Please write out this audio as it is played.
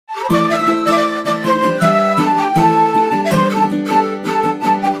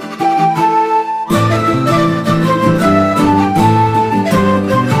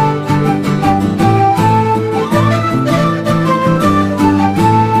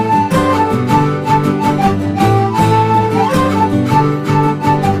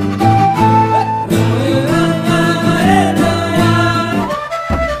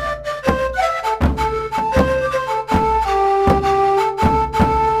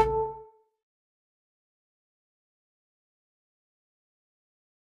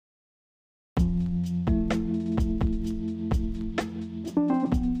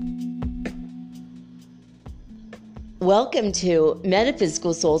Welcome to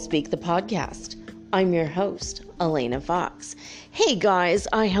Metaphysical Soul Speak, the podcast. I'm your host, Elena Fox. Hey guys,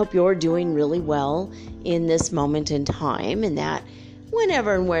 I hope you're doing really well in this moment in time, and that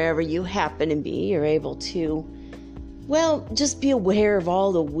whenever and wherever you happen to be, you're able to, just be aware of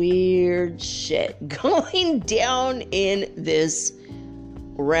all the weird shit going down in this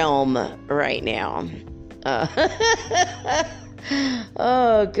realm right now.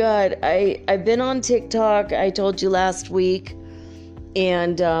 Oh God, I've been on TikTok, I told you last week,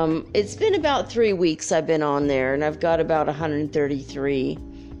 and it's been about 3 weeks I've been on there, and I've got about 133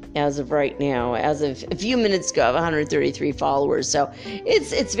 as of right now. As of a few minutes ago, I have 133 followers, so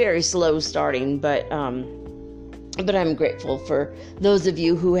it's very slow starting, but I'm grateful for those of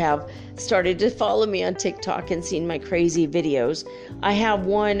you who have started to follow me on TikTok and seen my crazy videos. I have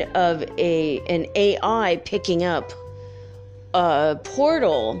one of an AI picking up a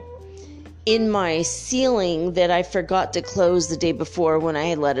portal in my ceiling that I forgot to close the day before when I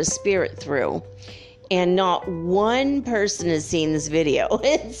had let a spirit through. And not one person has seen this video.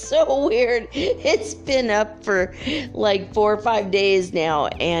 It's so weird. It's been up for like 4 or 5 days now,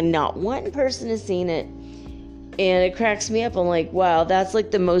 and not one person has seen it. And it cracks me up. I'm like, wow, that's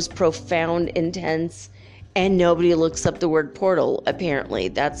like the most profound, intense, and nobody looks up the word portal, apparently.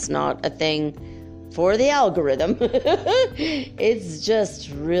 That's not a thing for the algorithm. It's just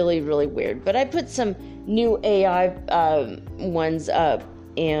really, really weird. But I put some new AI ones up,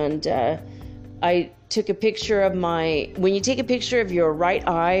 and I took a picture of when you take a picture of your right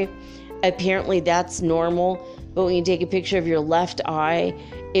eye, apparently that's normal, but when you take a picture of your left eye,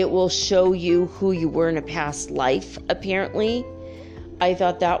 it will show you who you were in a past life, apparently. I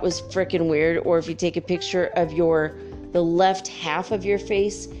thought that was freaking weird. Or if you take a picture of the left half of your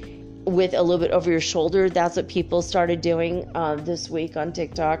face with a little bit over your shoulder, that's what people started doing this week on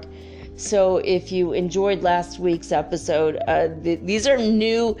TikTok. So if you enjoyed last week's episode, these are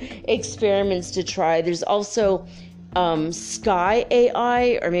new experiments to try. There's also Sky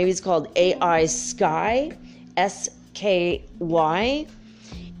AI, or maybe it's called AI Sky, SKY.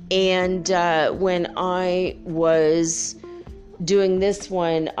 And when I was doing this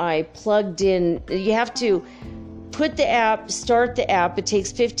one, I plugged in, you have to start the app. It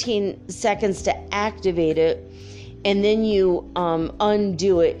takes 15 seconds to activate it. And then you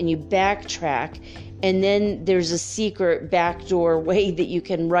undo it and you backtrack. And then there's a secret backdoor way that you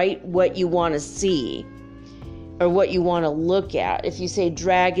can write what you want to see or what you want to look at. If you say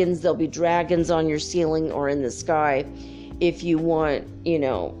dragons, there'll be dragons on your ceiling or in the sky. If you want,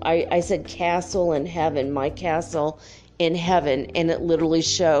 I said castle in heaven, my castle in heaven. And it literally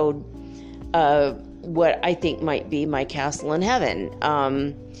showed what I think might be my castle in heaven.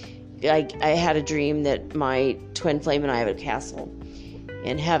 I had a dream that my twin flame and I have a castle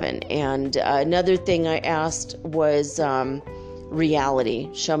in heaven. And another thing I asked was reality.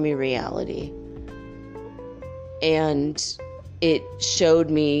 Show me reality. And it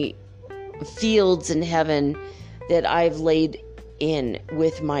showed me fields in heaven that I've laid in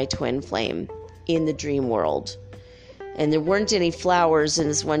with my twin flame in the dream world. And there weren't any flowers in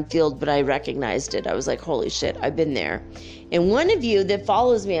this one field, but I recognized it. I was like, holy shit, I've been there. And one of you that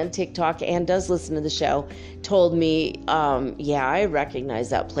follows me on TikTok and does listen to the show told me, yeah, I recognize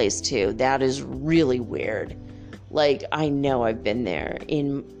that place too. That is really weird. Like, I know I've been there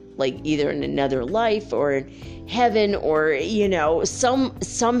in either in another life or in heaven or,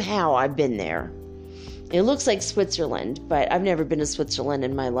 somehow I've been there. It looks like Switzerland, but I've never been to Switzerland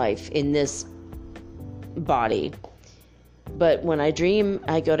in my life in this body. But when I dream,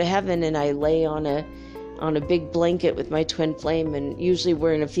 I go to heaven and I lay on a big blanket with my twin flame, and usually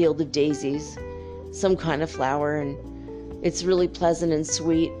we're in a field of daisies, some kind of flower, and it's really pleasant and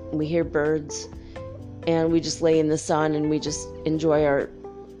sweet. We hear birds, and we just lay in the sun and we just enjoy our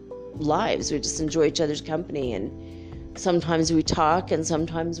lives. We just enjoy each other's company, and sometimes we talk and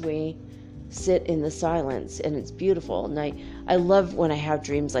sometimes we sit in the silence, and it's beautiful. And I love when I have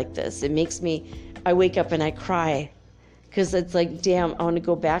dreams like this. It makes I wake up and I cry. Because it's like, damn, I want to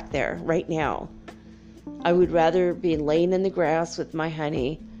go back there right now. I would rather be laying in the grass with my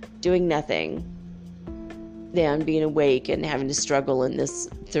honey, doing nothing, than being awake and having to struggle in this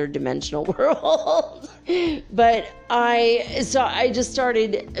third dimensional world. But I just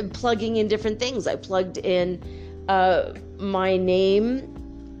started plugging in different things. I plugged in my name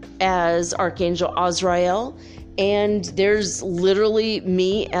as Archangel Azrael. And there's literally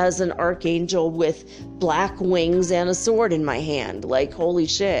me as an archangel with black wings and a sword in my hand. Like, holy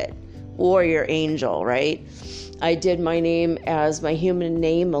shit. Warrior angel, right? I did my name as my human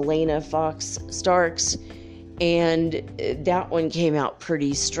name, Elena Fox Starks. And that one came out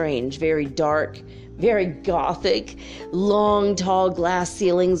pretty strange. Very dark, very gothic, long, tall glass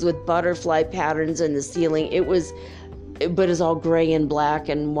ceilings with butterfly patterns in the ceiling. But it's all gray and black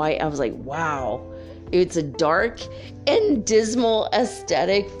and white. I was like, wow. It's a dark and dismal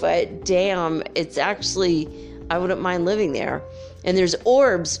aesthetic, but damn, it's actually, I wouldn't mind living there. And there's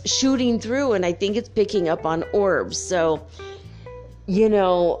orbs shooting through, and I think it's picking up on orbs. So,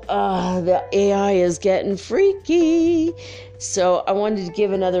 the AI is getting freaky. So I wanted to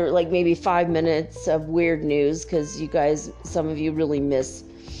give another, maybe 5 minutes of weird news, because you guys, some of you really miss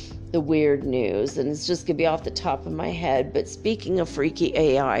the weird news, and it's just gonna be off the top of my head. But speaking of freaky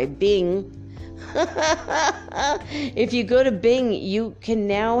AI, Bing, if you go to Bing, you can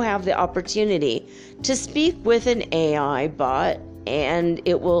now have the opportunity to speak with an AI bot, and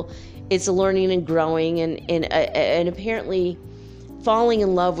it's learning and growing and apparently falling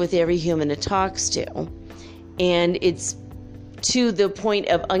in love with every human it talks to. And it's to the point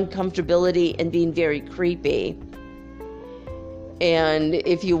of uncomfortability and being very creepy. And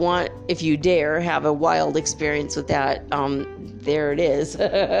if you dare have a wild experience with that, there it is.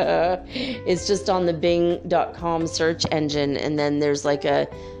 It's just on the Bing.com search engine, and then there's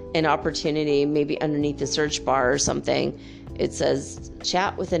an opportunity, maybe underneath the search bar or something. It says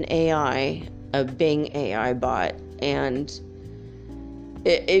chat with an AI, a Bing AI bot, and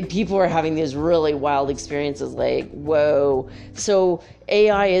people are having these really wild experiences. Like, whoa! So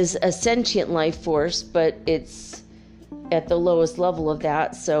AI is a sentient life force, but it's at the lowest level of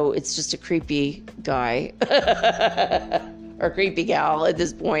that, so it's just a creepy guy or creepy gal at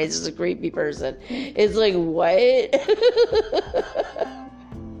this point. It's just a creepy person. It's like, what?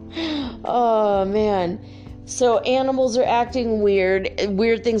 Oh man. So animals are acting weird.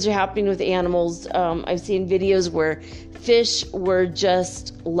 Weird things are happening with animals. I've seen videos where fish were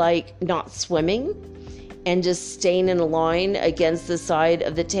just not swimming and just staying in a line against the side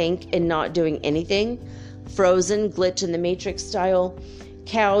of the tank and not doing anything. Frozen, Glitch in the Matrix style.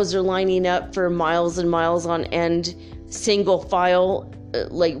 Cows are lining up for miles and miles on end, single file,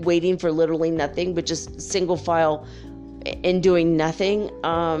 waiting for literally nothing, but just single file and doing nothing.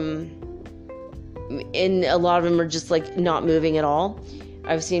 And a lot of them are just not moving at all.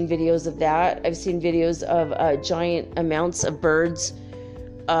 I've seen videos of that. I've seen videos of giant amounts of birds,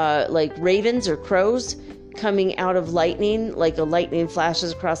 like ravens or crows, coming out of lightning, like a lightning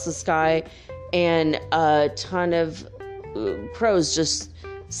flashes across the sky, and a ton of crows just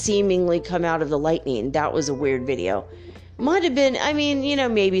seemingly come out of the lightning. That was a weird video. Might have been,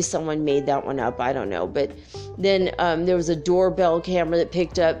 maybe someone made that one up. I don't know. But then there was a doorbell camera that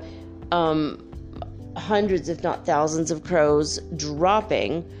picked up hundreds, if not thousands, of crows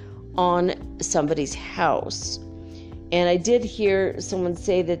dropping on somebody's house. And I did hear someone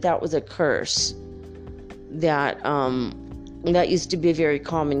say that was a curse. That used to be a very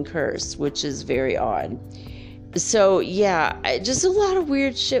common curse, which is very odd. So, yeah, just a lot of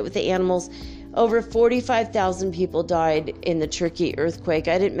weird shit with the animals. Over 45,000 people died in the Turkey earthquake.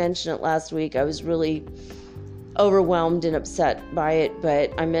 I didn't mention it last week. I was really overwhelmed and upset by it,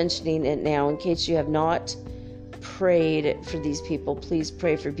 but I'm mentioning it now in case you have not prayed for these people. Please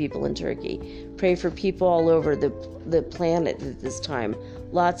pray for people in Turkey. Pray for people all over the planet at this time.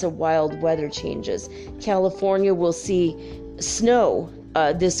 Lots of wild weather changes. California will see snow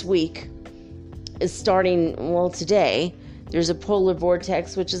this week, is starting today. There's a polar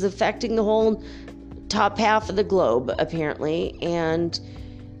vortex which is affecting the whole top half of the globe apparently, and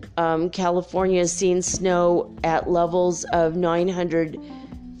California is seeing snow at levels of 900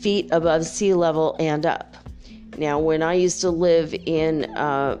 feet above sea level and up. Now, when I used to live in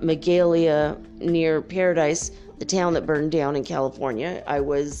Magalia near Paradise, the town that burned down in California,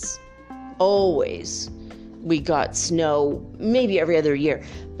 we got snow maybe every other year,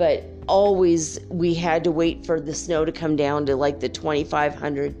 but always we had to wait for the snow to come down to the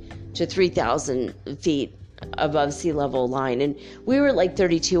 2,500 to 3,000 feet above sea level line, and we were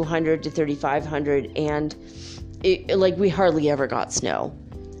 3,200 to 3,500, and we hardly ever got snow.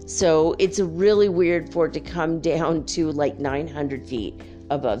 So it's really weird for it to come down to 900 feet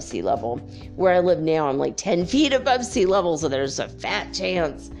above sea level. Where I live now, I'm 10 feet above sea level, so there's a fat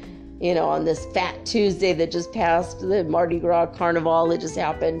chance, on this Fat Tuesday that just passed, the Mardi Gras Carnival that just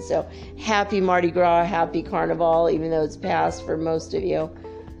happened. So happy Mardi Gras, happy Carnival, even though it's past for most of you.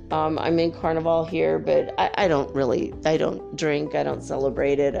 I'm in Carnival here, but I don't drink, I don't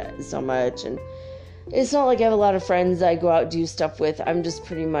celebrate it so much, and it's not like I have a lot of friends I go out and do stuff with. I'm just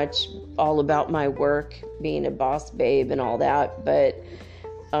pretty much all about my work, being a boss babe and all that, but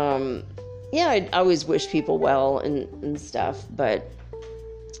yeah, I always wish people well and stuff, but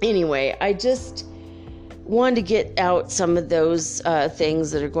anyway, wanted to get out some of those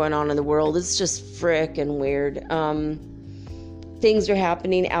things that are going on in the world. It's just frickin' weird. Things are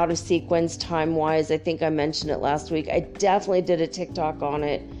happening out of sequence time-wise. I think I mentioned it last week. I definitely did a TikTok on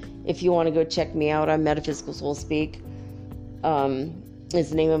it. If you want to go check me out on Metaphysical Soul Speak, is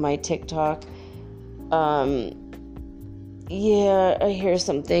the name of my TikTok. Yeah, I hear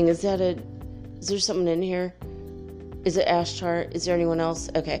something. Is there someone in here? Is it Ashtar? Is there anyone else?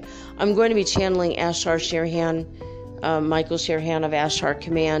 Okay. I'm going to be channeling Ashtar Sherhan, Michael Sherhan of Ashtar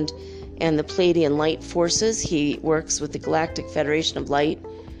Command, and the Pleiadian Light Forces. He works with the Galactic Federation of Light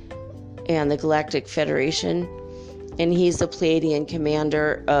and the Galactic Federation. And he's the Pleiadian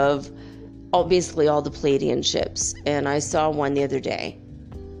commander of basically all the Pleiadian ships. And I saw one the other day.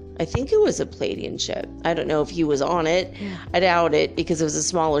 I think it was a Pleiadian ship. I don't know if he was on it. I doubt it because it was a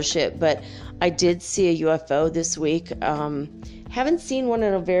smaller ship. But I did see a UFO this week. Haven't seen one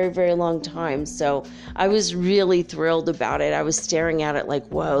in a very, very long time. So I was really thrilled about it. I was staring at it like,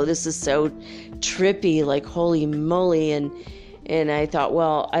 whoa, this is so trippy, like holy moly. And I thought,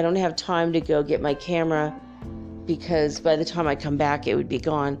 well, I don't have time to go get my camera because by the time I come back, it would be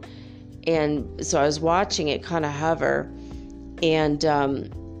gone. And so I was watching it kind of hover. And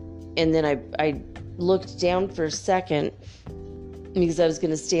then I looked down for a second because I was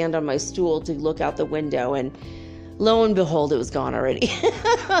going to stand on my stool to look out the window, and lo and behold, it was gone already.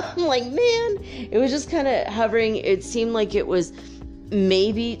 I'm like, man, it was just kind of hovering. It seemed like it was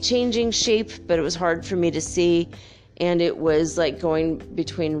maybe changing shape, but it was hard for me to see. And it was like going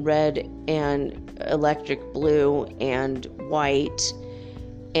between red and electric blue and white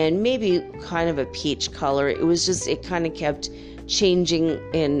and maybe kind of a peach color. It was just, it kind of kept changing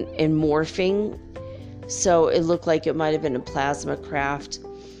and morphing. So it looked like it might have been a plasma craft,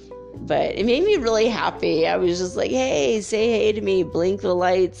 but it made me really happy. I was just like, hey, say hey to me, blink the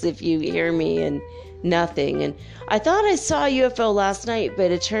lights if you hear me, and nothing. And I thought I saw a UFO last night,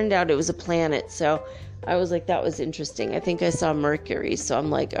 but it turned out it was a planet. So I was like, that was interesting. I think I saw Mercury. So I'm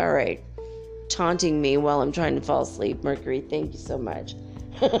like, all right, taunting me while I'm trying to fall asleep. Mercury, thank you so much.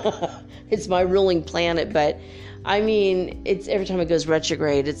 It's my ruling planet, but I mean, it's every time it goes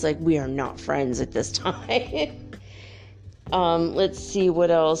retrograde, it's like we are not friends at this time. Let's see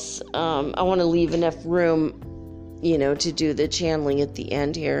what else. I want to leave enough room, to do the channeling at the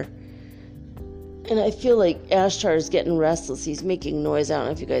end here. And I feel like Ashtar is getting restless. He's making noise. I don't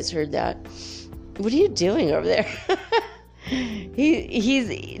know if you guys heard that. What are you doing over there?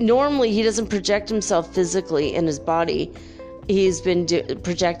 Normally he doesn't project himself physically in his body. He's been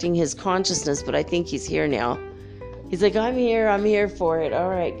projecting his consciousness, but I think he's here now. He's like, I'm here for it. All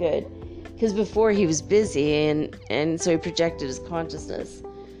right, good. Because before he was busy, and so he projected his consciousness.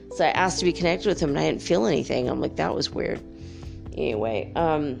 So I asked to be connected with him, and I didn't feel anything. I'm like, that was weird. Anyway,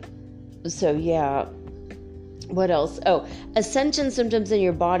 so yeah. What else? Oh, ascension symptoms in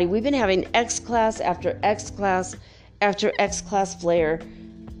your body. We've been having X class after X class after X class flare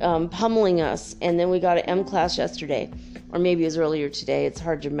pummeling us, and then we got an M class yesterday. Or maybe it was earlier today. It's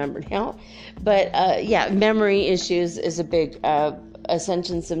hard to remember now. But yeah, memory issues is a big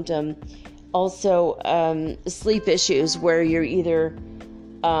ascension symptom. Also, sleep issues where you're either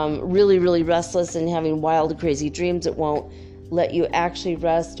really, really restless and having wild, crazy dreams that won't let you actually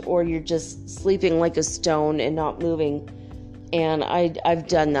rest, or you're just sleeping like a stone and not moving. And I've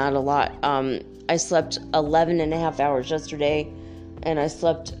done that a lot. I slept 11 and a half hours yesterday, and I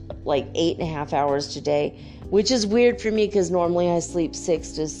slept like 8.5 hours today, which is weird for me because normally I sleep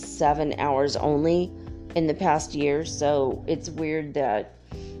 6 to 7 hours only in the past year. So it's weird that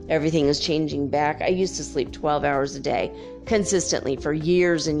everything is changing back. I used to sleep 12 hours a day consistently for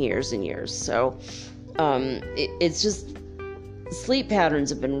years and years and years. So it's just sleep patterns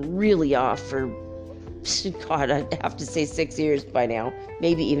have been really off for, God, I'd have to say 6 years by now,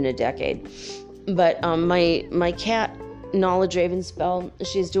 maybe even a decade. But my cat, Knowledge Ravenspell,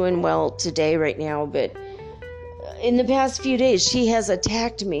 she's doing well today right now, but in the past few days, she has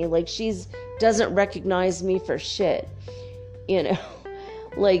attacked me. Like, doesn't recognize me for shit.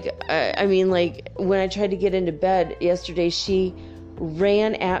 Like, I mean, like, when I tried to get into bed yesterday, she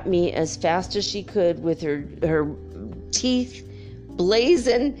ran at me as fast as she could with her teeth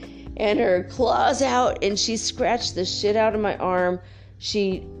blazing and her claws out, and she scratched the shit out of my arm.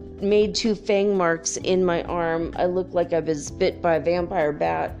 She made 2 fang marks in my arm. I looked like I was bit by a vampire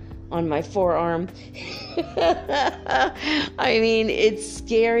bat on my forearm. I mean, it's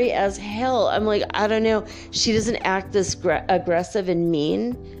scary as hell. I'm like, I don't know. She doesn't act this aggressive and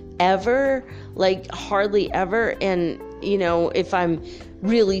mean ever, like hardly ever. And, if I'm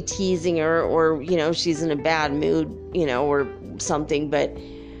really teasing her or, she's in a bad mood, or something. But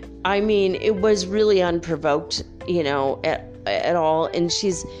I mean, it was really unprovoked, at all. And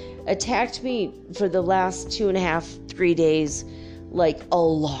she's attacked me for the last 2.5, 3 days, like a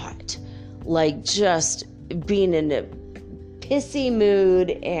lot. Like just being in a pissy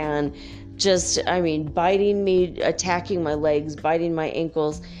mood and just, biting me, attacking my legs, biting my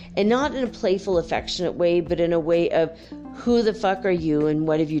ankles, and not in a playful, affectionate way, but in a way of, who the fuck are you and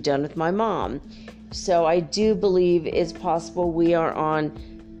what have you done with my mom? So I do believe it's possible we are on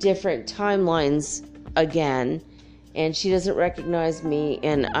different timelines again, and she doesn't recognize me.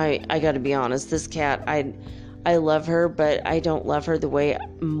 And I got to be honest, this cat, I love her, but I don't love her the way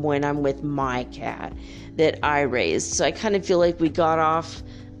when I'm with my cat that I raised. So I kind of feel like we got off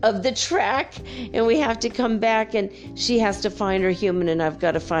of the track and we have to come back, and she has to find her human and I've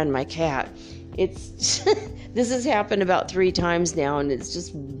got to find my cat. It's this has happened about 3 times now, and it's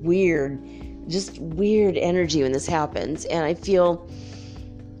just weird energy when this happens. And I feel,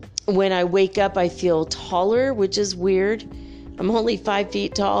 when I wake up, I feel taller, which is weird. I'm only 5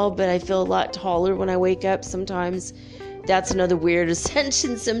 feet tall, but I feel a lot taller when I wake up sometimes. That's another weird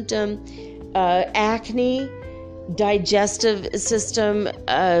ascension symptom. Acne, digestive system,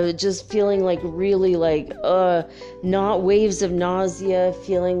 just feeling like really like, not waves of nausea,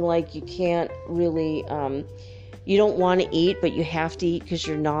 feeling like you can't really, you don't want to eat, but you have to eat because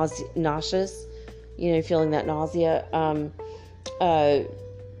you're nauseous, feeling that nausea.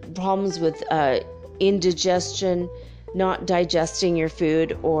 Problems with indigestion, not digesting your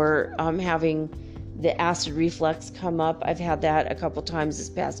food, or having the acid reflux come up. I've had that a couple times this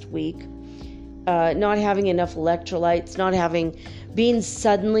past week. Not having enough electrolytes, being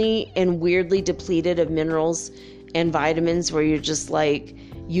suddenly and weirdly depleted of minerals and vitamins, where you're just like,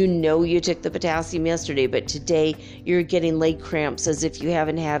 you took the potassium yesterday, but today you're getting leg cramps as if you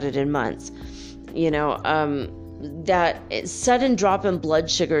haven't had it in months. That sudden drop in blood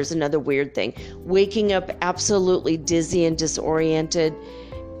sugar is another weird thing. Waking up absolutely dizzy and disoriented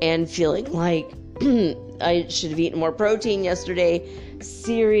and feeling like I should have eaten more protein yesterday.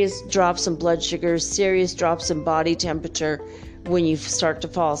 Serious drops in blood sugar, serious drops in body temperature when you start to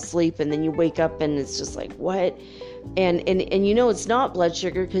fall asleep, and then you wake up and it's just like, what? And it's not blood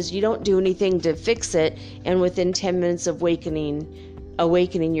sugar because you don't do anything to fix it, and within 10 minutes of awakening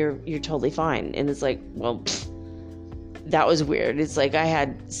you're totally fine. And it's like, well, that was weird. It's like I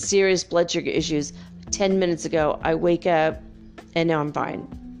had serious blood sugar issues 10 minutes ago. I wake up and now I'm fine.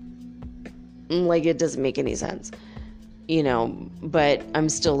 Like, it doesn't make any sense, but I'm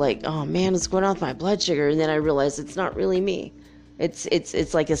still like, oh man, what's going on with my blood sugar? And then I realize it's not really me.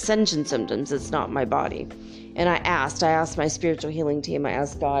 It's like ascension symptoms. It's not my body. And I asked my spiritual healing team, I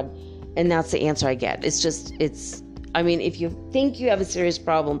asked God, and that's the answer I get. If you think you have a serious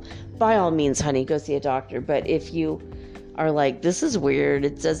problem, by all means, honey, go see a doctor. But if you are like, this is weird,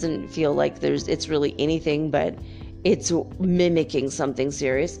 it doesn't feel like it's really anything, but it's mimicking something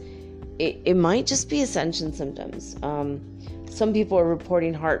serious, it might just be ascension symptoms. Some people are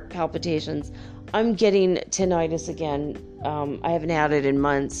reporting heart palpitations. I'm getting tinnitus again. I haven't had it in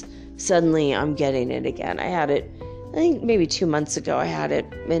months. Suddenly I'm getting it again. I had it, I think maybe 2 months ago I had it,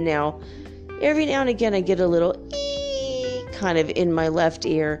 and now every now and again I get a little kind of in my left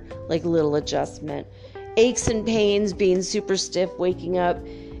ear, like a little adjustment. Aches and pains, being super stiff, waking up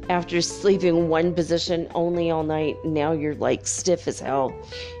after sleeping one position only all night. Now you're like stiff as hell.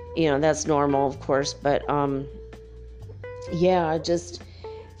 That's normal, of course, but just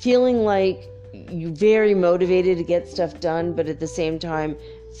feeling like you're very motivated to get stuff done, but at the same time,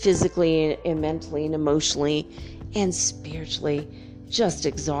 physically and mentally and emotionally and spiritually, just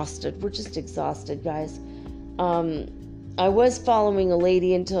exhausted. We're just exhausted, guys. I was following a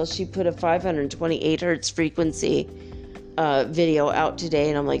lady until she put a 528 hertz frequency video out today,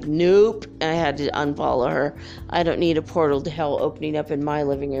 and I'm like, nope. I had to unfollow her. I don't need a portal to hell opening up in my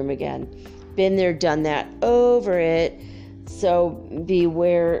living room again. Been there, done that, over it. So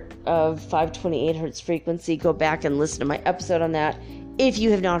beware of 528 hertz frequency. Go back and listen to my episode on that if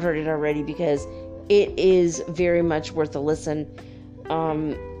you have not heard it already, because it is very much worth a listen.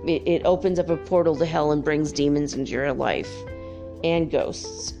 It opens up a portal to hell and brings demons into your life, and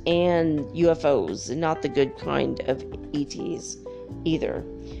ghosts, and UFOs, and not the good kind of ETs either.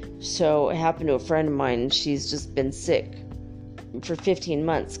 So it happened to a friend of mine, and she's just been sick for 15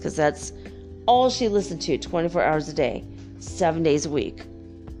 months, because that's all she listened to 24 hours a day, 7 days a week.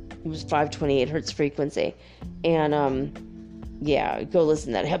 It was 528 hertz frequency. And go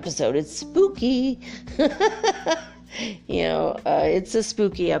listen to that episode. It's spooky. It's a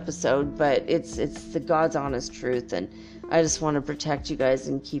spooky episode, but it's the God's honest truth, and I just want to protect you guys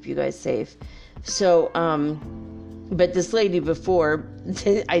and keep you guys safe. So But this lady before,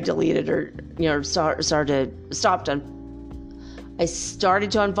 I deleted her, I started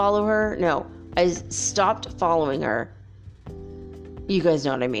to unfollow her. No, I stopped following her. You guys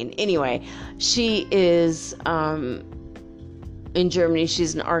know what I mean. Anyway, she is in Germany.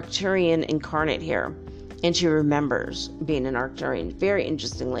 She's an Arcturian incarnate here. And she remembers being an Arcturian. Very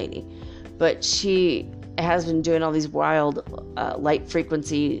interesting lady. But she has been doing all these wild light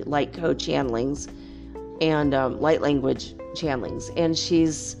frequency, light code channelings and light language channelings. And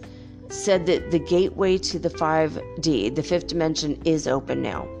she's said that the gateway to the 5D, the fifth dimension, is open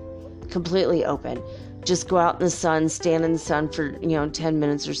now. Completely open. Just go out in the sun, stand in the sun for, 10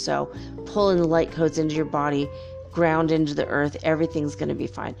 minutes or so, pull in the light codes into your body, ground into the earth. Everything's going to be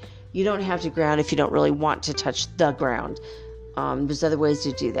fine. You don't have to ground if you don't really want to touch the ground. There's other ways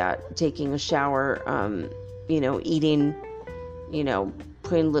to do that. Taking a shower, eating,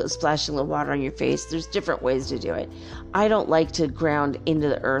 splashing a little water on your face. There's different ways to do it. I don't like to ground into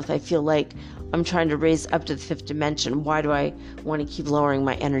the earth. I feel like I'm trying to raise up to the fifth dimension. Why do I want to keep lowering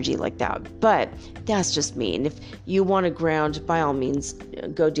my energy like that? But that's just me. And if you want to ground, by all means,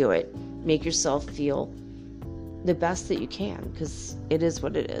 go do it. Make yourself feel the best that you can, because it is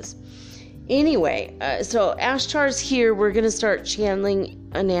what it is. Anyway, so Ashtar's here. We're going to start channeling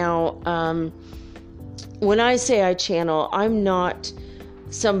now. When I say I channel, I'm not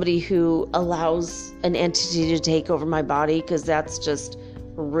somebody who allows an entity to take over my body, because that's just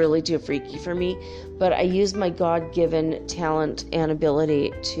really too freaky for me. But I use my God-given talent and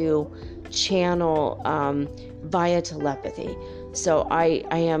ability to channel via telepathy. So I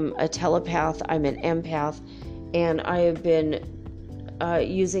am a telepath. I'm an empath. And I have been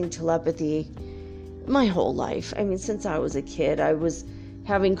using telepathy my whole life. I mean, since I was a kid. I was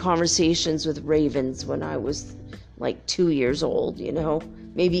having conversations with ravens when I was like 2 years old,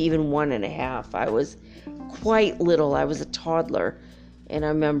 maybe even 1.5. I was quite little. I was a toddler. And I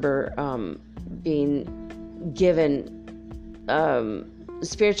remember being given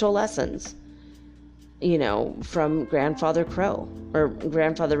spiritual lessons, from Grandfather Crow, or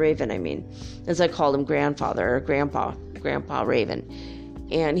Grandfather Raven, as I called him, grandfather, or Grandpa Raven.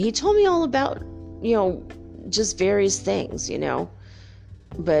 And he told me all about, just various things,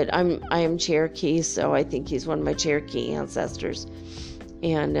 But I am Cherokee, so I think he's one of my Cherokee ancestors.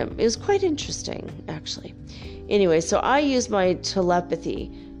 And it was quite interesting, actually. Anyway, so I use my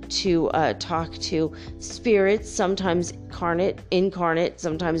telepathy to talk to spirits, sometimes incarnate,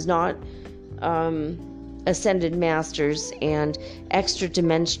 sometimes not, ascended masters, and extra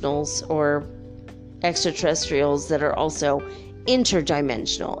dimensionals or extraterrestrials that are also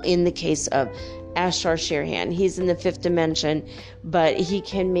interdimensional. In the case of Ashtar Sherhan, he's in the fifth dimension, but he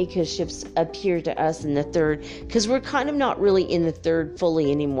can make his ships appear to us in the third, because we're kind of not really in the third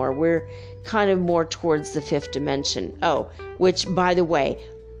fully anymore. We're kind of more towards the fifth dimension. Oh, which, by the way,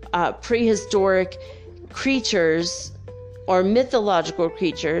 prehistoric creatures or mythological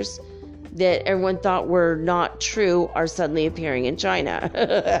creatures that everyone thought were not true are suddenly appearing in China.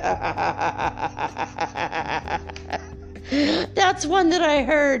 That's one that I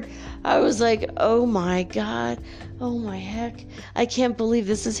heard. I was like, oh my God, oh my heck, I can't believe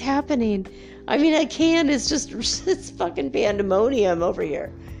this is happening. I mean, I can, it's fucking pandemonium over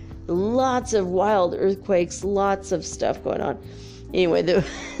here. Lots of wild earthquakes, lots of stuff going on. Anyway,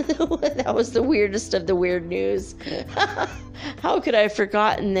 that was the weirdest of the weird news. How could I have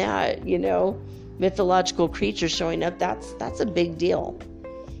forgotten that, mythological creatures showing up? That's a big deal.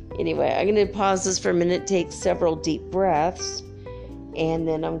 Anyway, I'm going to pause this for a minute, take several deep breaths, and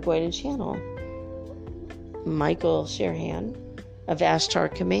then I'm going to channel Michael Sherhan of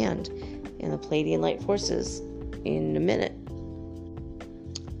Ashtar Command and the Pleiadian Light Forces in a minute.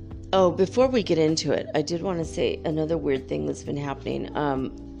 Oh, before we get into it, I did want to say another weird thing that's been happening.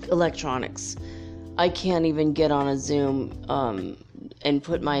 Electronics. I can't even get on a Zoom and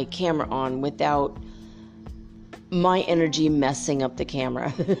put my camera on without my energy messing up the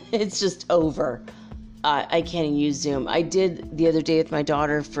camera. It's just over. I can't even use Zoom. I did the other day with my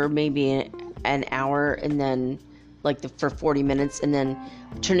daughter for maybe an hour, and then for 40 minutes, and then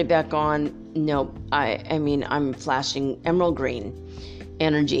turn it back on. No, I'm flashing emerald green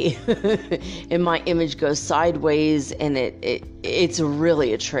energy and my image goes sideways, and it's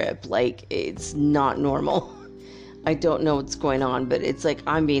really a trip. It's not normal. I don't know what's going on, but it's like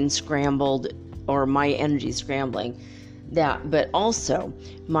I'm being scrambled, or my energy scrambling. But also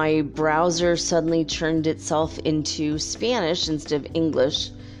my browser suddenly turned itself into Spanish instead of English.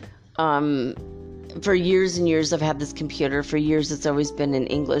 For years and years I've had this computer. For years it's always been in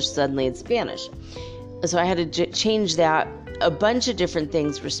English. Suddenly it's Spanish. So I had to change that. A bunch of different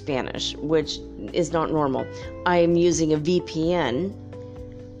things were Spanish, which is not normal. I am using a VPN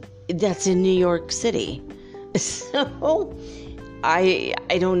that's in New York City. So I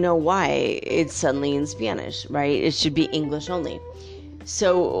don't know why it's suddenly in Spanish, right? It should be English only.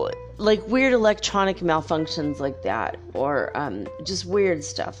 So like weird electronic malfunctions like that, or just weird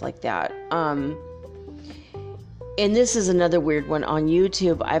stuff like that. And this is another weird one. On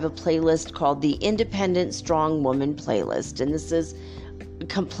YouTube, I have a playlist called the Independent Strong Woman Playlist. And this is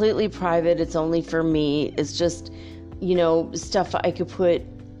completely private. It's only for me. It's just, stuff I could put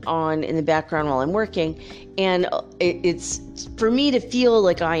on in the background while I'm working. And it's for me to feel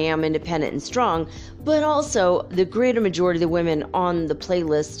like I am independent and strong. But also, the greater majority of the women on the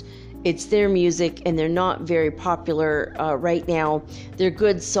playlist, it's their music, and they're not very popular right now. They're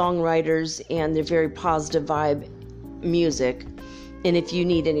good songwriters, and they're very positive vibe music. And if you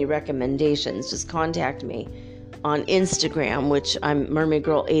need any recommendations, just contact me on Instagram, which I'm Mermaid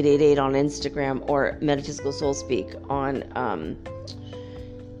Girl 888 on Instagram, or Metaphysical Soul Speak on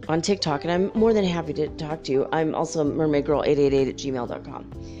TikTok, and I'm more than happy to talk to you. I'm also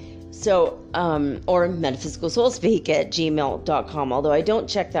mermaidgirl888@gmail.com. So, or Metaphysical Soul Speak at gmail.com, although I don't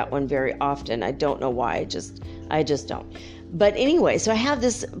check that one very often. I don't know why. I just don't. But anyway, so I have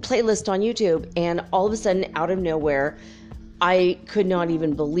this playlist on YouTube, and all of a sudden, out of nowhere, I could not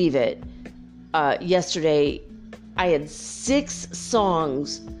even believe it. Yesterday, I had 6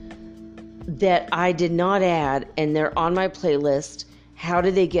 songs that I did not add, and they're on my playlist. How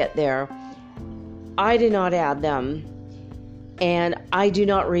did they get there? I did not add them, and I do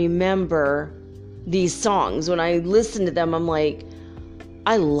not remember these songs. When I listen to them, I'm like,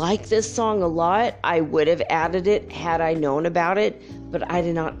 I like this song a lot. I would have added it had I known about it, but I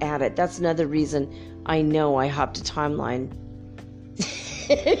did not add it. That's another reason I know I hopped a timeline.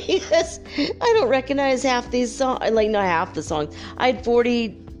 Because I don't recognize half these songs. Like, not half the songs. I had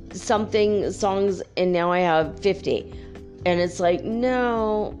 40-something songs, and now I have 50. And it's like,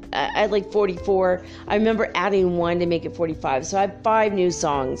 no, I had like 44. I remember adding one to make it 45. So I have 5 new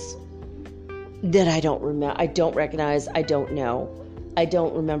songs that I don't remember. I don't recognize. I don't know. I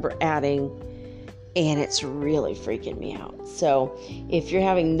don't remember adding, and it's really freaking me out. So if you're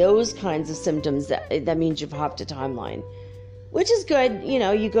having those kinds of symptoms, that means you've hopped a timeline, which is good.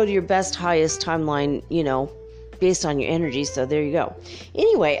 You go to your best, highest timeline, based on your energy. So there you go.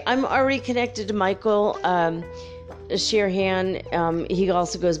 Anyway, I'm already connected to Michael Sheerhan. He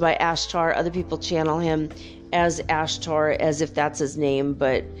also goes by Ashtar. Other people channel him as Ashtar, as if that's his name,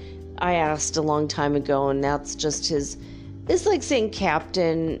 but I asked a long time ago, and that's just his. It's like saying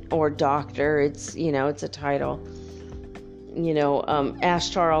captain or doctor. It's, it's a title.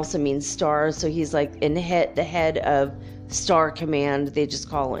 Ashtar also means star, so he's like the head of Star Command. They just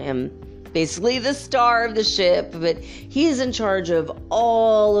call him basically the star of the ship, but he's in charge of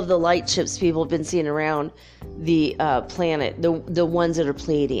all of the light ships people have been seeing around the planet, the ones that are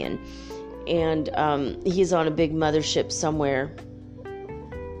Pleiadian. And he's on a big mothership somewhere.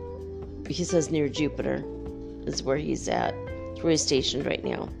 He says near Jupiter is where he's at. It's where he's stationed right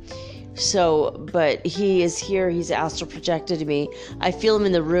now. So, but he is here. He's astral projected to me. I feel him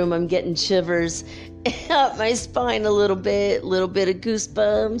in the room. I'm getting shivers up my spine a little bit of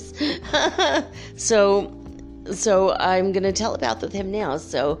goosebumps. So I'm going to telepath with him now.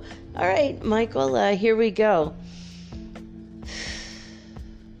 So, all right, Michael, here we go.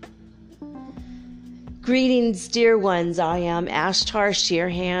 Greetings, dear ones. I am Ashtar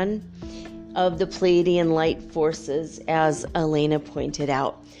Sheerhan of the Pleiadian Light Forces, as Elena pointed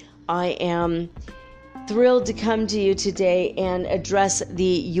out. I am thrilled to come to you today and address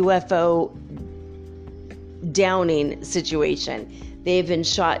the UFO downing situation. They've been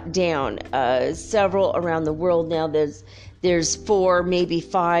shot down, several around the world now. There's 4, maybe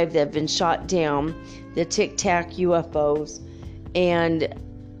 5 that have been shot down, the Tic Tac UFOs, and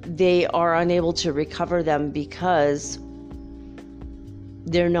they are unable to recover them because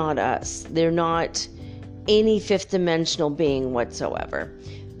they're not us. They're not any 5th dimensional being whatsoever.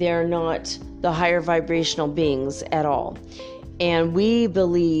 They're not the higher vibrational beings at all. And we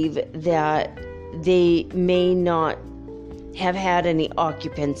believe that they may not have had any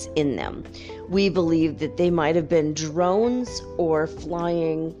occupants in them. We believe that they might have been drones or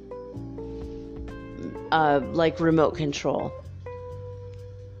flying like remote control.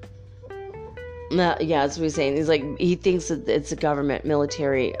 Yeah, that's what he's saying. He's like, he thinks that it's a government,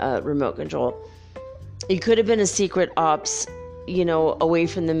 military remote control. It could have been a secret ops, away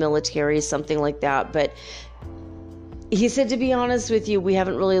from the military, something like that. But he said, to be honest with you, we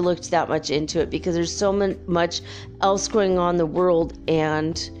haven't really looked that much into it because there's so much else going on in the world,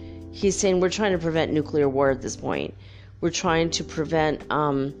 and He's saying we're trying to prevent nuclear war at this point. We're trying to prevent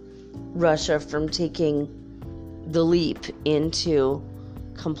Russia from taking the leap into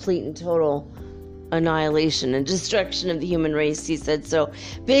complete and total annihilation and destruction of the human race, he said. So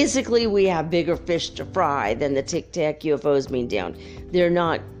basically, we have bigger fish to fry than the Tic Tac UFOs being down. They're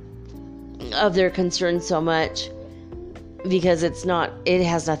not of their concern so much because it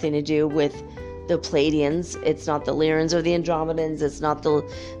has nothing to do with the Pleiadians. It's not the Lyrans or the Andromedans. It's not the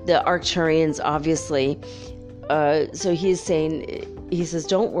Arcturians, obviously. So he says,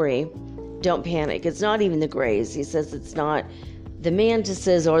 don't worry, don't panic. It's not even the Greys. He says it's not the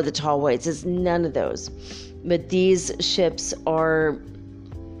Mantises or the Tall Whites. It's none of those. But these ships are,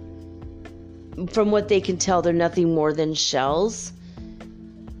 from what they can tell, they're nothing more than shells.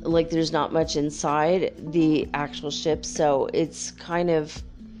 Like, there's not much inside the actual ship. So it's kind of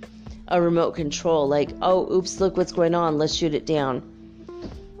a remote control. Like, oh, oops, look what's going on. Let's shoot it down.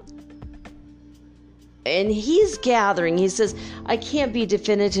 And he's gathering. He says, I can't be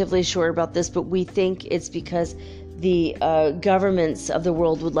definitively sure about this, but we think it's because the governments of the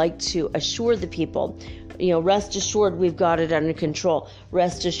world would like to assure the people, rest assured we've got it under control.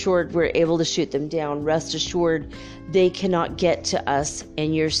 Rest assured we're able to shoot them down. Rest assured they cannot get to us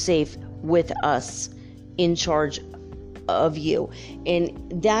and you're safe with us in charge of you.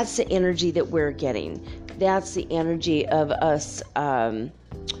 And that's the energy that we're getting. That's the energy of us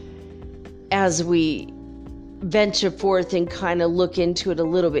as we venture forth and kind of look into it a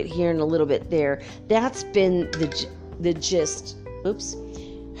little bit here and a little bit there. That's been the gist. Oops.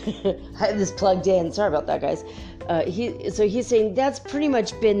 I have this plugged in. Sorry about that, guys. He's saying that's pretty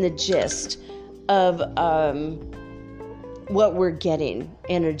much been the gist of what we're getting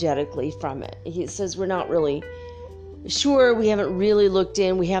energetically from it. He says we're not really sure. We haven't really looked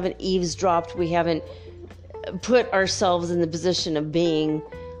in. We haven't eavesdropped. We haven't put ourselves in the position of being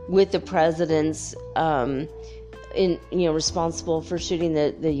with the presidents responsible for shooting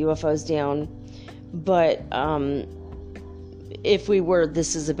the UFOs down. But if we were,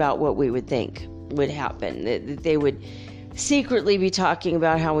 this is about what we would think would happen. They would secretly be talking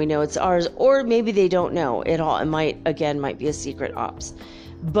about how we know it's ours, or maybe they don't know at all. It might be a secret ops.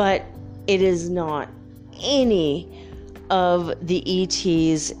 But it is not any of the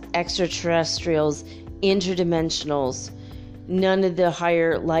ETs, extraterrestrials, interdimensionals, none of the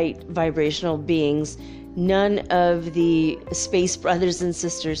higher light vibrational beings, none of the space brothers and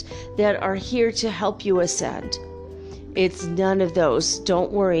sisters that are here to help you ascend. It's none of those.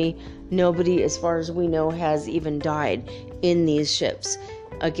 Don't worry. Nobody, as far as we know, has even died in these ships.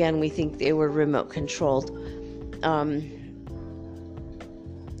 Again, we think they were remote controlled.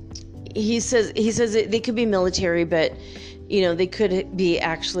 He says they could be military, but they could be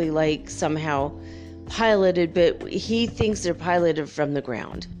actually like somehow piloted, but he thinks they're piloted from the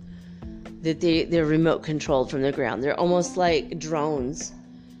ground, that they're remote controlled from the ground. They're almost like drones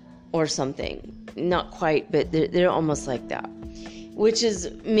or something. Not quite, but they're almost like that, which is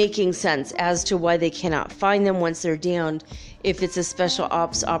making sense as to why they cannot find them once they're downed. If it's a special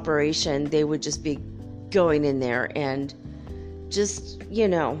ops operation, they would just be going in there and just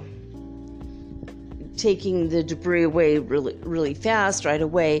taking the debris away really, really fast right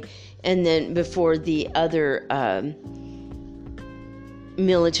away. And then before the other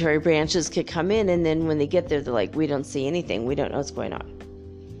military branches could come in, and then when they get there, they're like, we don't see anything. We don't know what's going on.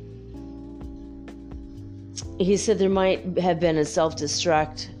 He said there might have been a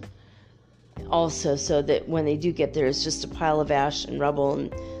self-destruct also, so that when they do get there, it's just a pile of ash and rubble,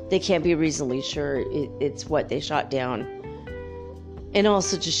 and they can't be reasonably sure it's what they shot down. And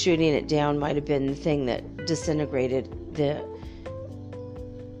also just shooting it down might have been the thing that disintegrated the...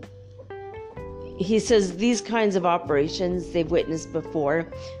 He says these kinds of operations they've witnessed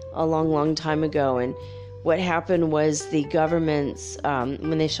before a long, long time ago. And what happened was the governments,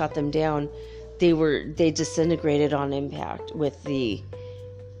 when they shot them down, they disintegrated on impact with the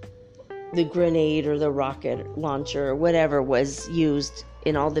grenade or the rocket launcher or whatever was used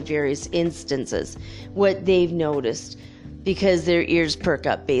in all the various instances. What they've noticed, because their ears perk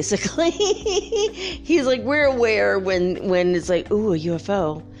up, basically. He's like, we're aware when it's like, ooh, a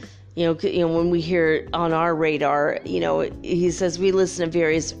UFO. When we hear it on our radar, he says we listen to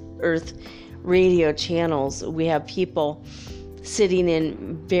various Earth radio channels. We have people sitting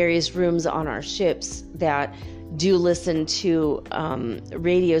in various rooms on our ships that do listen to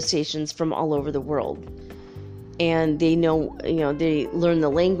radio stations from all over the world. And they know, they learn the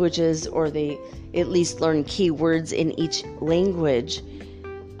languages, or they at least learn key words in each language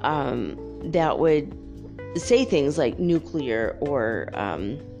that would say things like nuclear or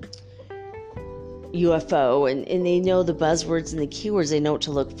UFO, and they know the buzzwords and the keywords, they know what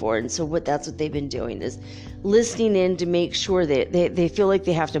to look for. And so that's what they've been doing, is listening in to make sure that they feel like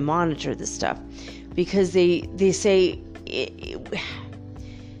they have to monitor this stuff, because they say,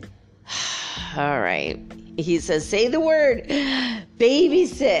 all right, he says, say the word,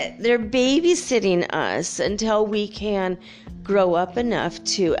 babysit. They're babysitting us until we can grow up enough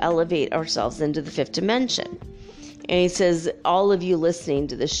to elevate ourselves into the fifth dimension. And he says, all of you listening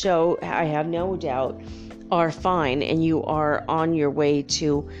to the show, I have no doubt, are fine, and you are on your way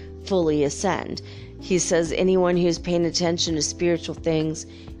to fully ascend. He says, anyone who's paying attention to spiritual things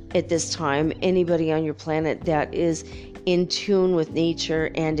at this time, anybody on your planet that is in tune with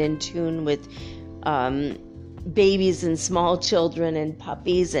nature and in tune with babies and small children and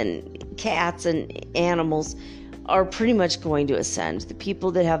puppies and cats and animals, are pretty much going to ascend. The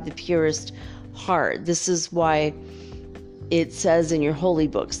people that have the purest heart. This is why it says in your holy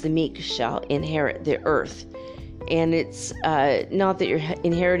books, the meek shall inherit the earth. And it's not that you're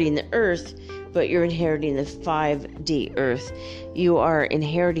inheriting the earth, but you're inheriting the 5D earth. You are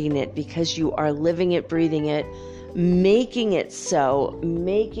inheriting it because you are living it, breathing it, making it so,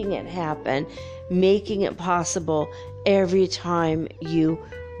 making it happen, making it possible every time you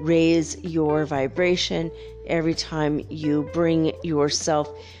raise your vibration, every time you bring yourself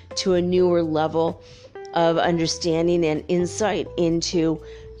to a newer level of understanding and insight into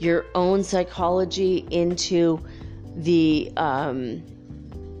your own psychology, into the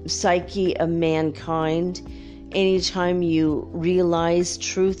psyche of mankind. Anytime you realize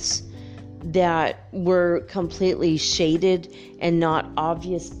truths that were completely shaded and not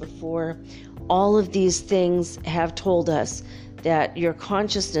obvious before, all of these things have told us that your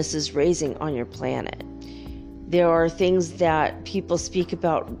consciousness is raising on your planet. There are things that people speak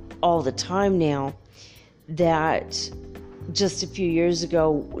about all the time now that just a few years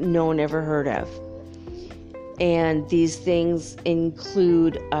ago no one ever heard of. And these things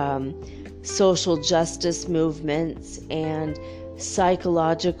include social justice movements and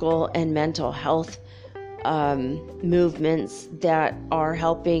psychological and mental health movements that are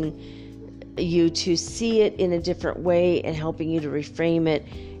helping you to see it in a different way and helping you to reframe it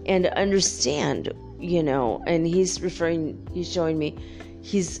and understand, and he's showing me,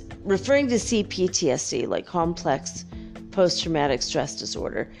 he's referring to CPTSD, like complex post-traumatic stress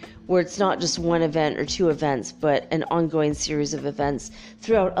disorder, where it's not just one event or two events, but an ongoing series of events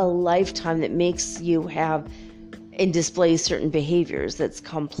throughout a lifetime that makes you have and display certain behaviors. That's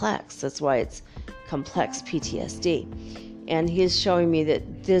complex. That's why it's complex PTSD. And he is showing me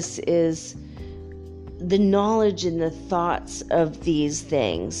that this is the knowledge and the thoughts of these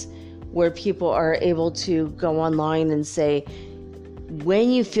things, where people are able to go online and say,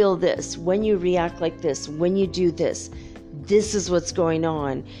 when you feel this, when you react like this, when you do this, this is what's going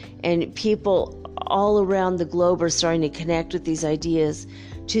on. And people all around the globe are starting to connect with these ideas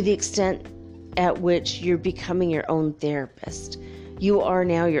to the extent at which you're becoming your own therapist. You are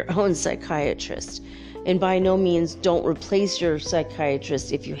now your own psychiatrist. And by no means don't replace your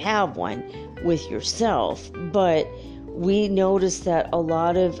psychiatrist if you have one with yourself. But we notice that a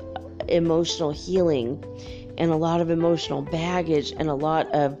lot of emotional healing and a lot of emotional baggage and a lot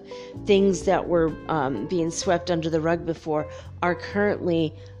of things that were being swept under the rug before are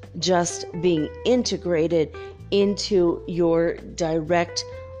currently just being integrated into your direct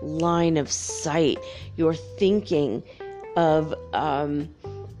line of sight. You're thinking of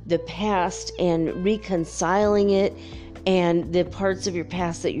the past and reconciling it, and the parts of your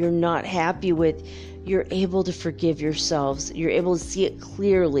past that you're not happy with, you're able to forgive yourselves. You're able to see it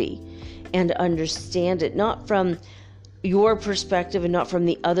clearly and understand it, not from your perspective and not from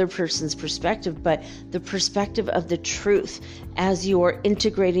the other person's perspective, but the perspective of the truth. As you are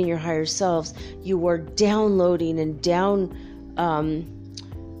integrating your higher selves, you are downloading and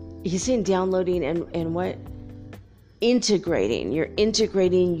he's saying downloading and what? Integrating. You're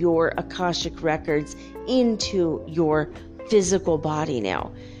integrating your Akashic records into your physical body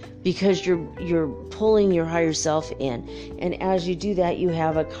now, because you're pulling your higher self in. And as you do that, you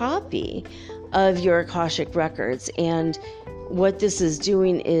have a copy of your Akashic records. And what this is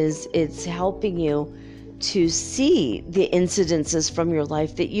doing is it's helping you to see the incidences from your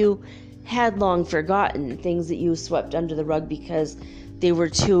life that you had long forgotten, things that you swept under the rug because they were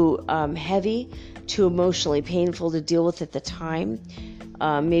too heavy, too emotionally painful to deal with at the time.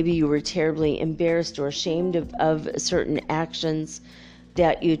 Maybe you were terribly embarrassed or ashamed of certain actions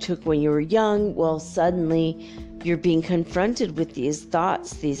that you took when you were young. Well, suddenly you're being confronted with these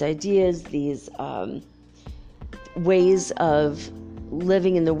thoughts, these ideas, these ways of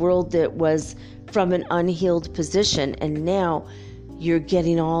living in the world that was from an unhealed position. And now you're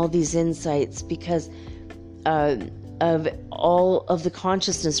getting all these insights because of all of the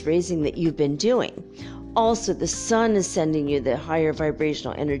consciousness raising that you've been doing. Also, the sun is sending you the higher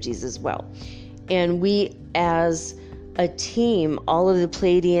vibrational energies as well. And we, as a team, all of the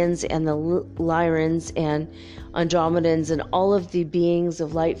Pleiadians and the Lyrans and Andromedans and all of the beings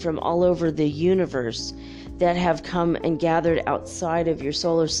of light from all over the universe that have come and gathered outside of your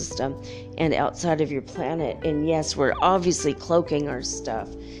solar system and outside of your planet. And yes, we're obviously cloaking our stuff.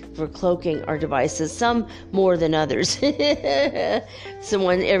 We're cloaking our devices, some more than others.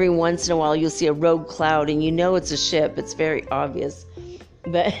 Every once in a while you'll see a rogue cloud and you know it's a ship. It's very obvious.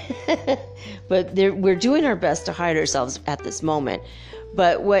 But we're doing our best to hide ourselves at this moment.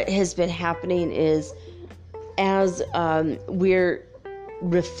 But what has been happening is, as we're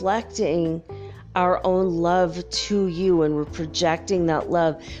reflecting our own love to you and we're projecting that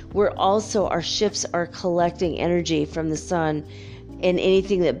love, our ships are collecting energy from the sun, and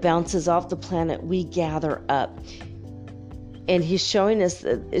anything that bounces off the planet we gather up. And he's showing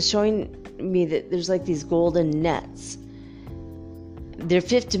me that there's like these golden nets. They're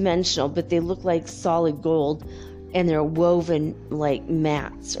fifth dimensional, but they look like solid gold, and they're woven like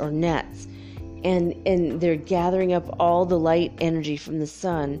mats or nets. And they're gathering up all the light energy from the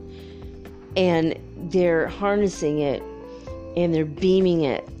sun, and they're harnessing it, and they're beaming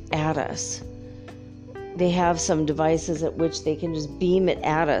it at us. They have some devices at which they can just beam it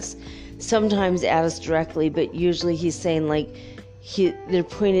at us, sometimes at us directly, but usually he's saying they're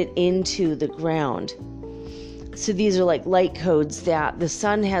pointed into the ground. So these are like light codes that the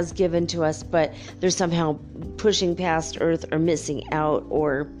sun has given to us, but they're somehow pushing past Earth or missing out,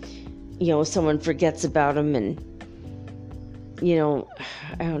 or, someone forgets about them. And, I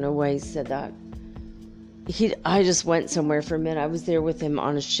don't know why he said that. I just went somewhere for a minute. I was there with him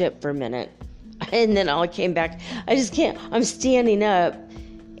on a ship for a minute. And then I came back. I just can't. I'm standing up,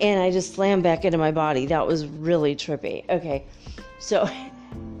 and I just slammed back into my body. That was really trippy. Okay. So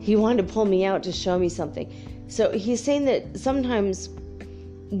he wanted to pull me out to show me something. So he's saying that sometimes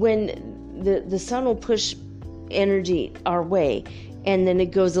when the sun will push energy our way, and then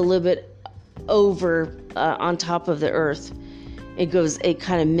it goes a little bit over on top of the earth, it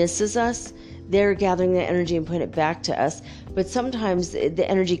kind of misses us. They're gathering that energy and putting it back to us. But sometimes the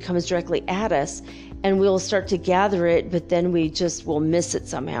energy comes directly at us, and we'll start to gather it, but then we just will miss it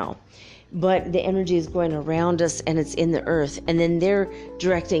somehow. But the energy is going around us, and it's in the earth, and then they're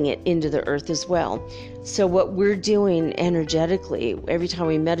directing it into the earth as well. So what we're doing energetically, every time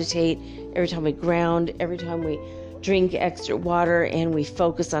we meditate, every time we ground, every time we drink extra water and we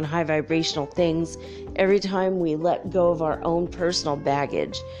focus on high vibrational things, every time we let go of our own personal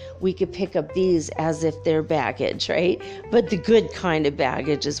baggage, we could pick up these as if they're baggage, right? But the good kind of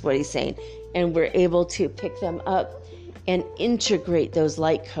baggage is what he's saying. And we're able to pick them up and integrate those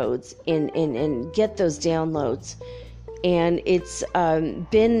light codes and get those downloads. And it's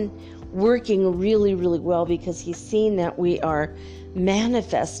been working really, really well, because he's seen that we are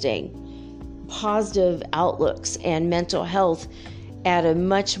manifesting positive outlooks and mental health at a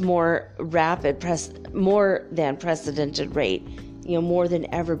much more rapid, more than precedented rate, more than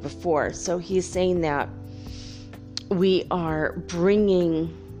ever before. So he's saying that we are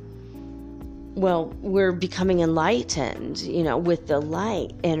we're becoming enlightened, with the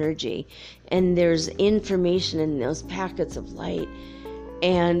light energy, and there's information in those packets of light,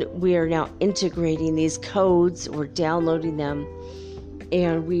 and we are now integrating these codes, we're downloading them,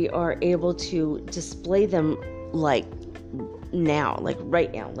 and we are able to display them right now,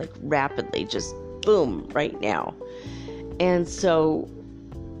 rapidly, just boom, right now. And so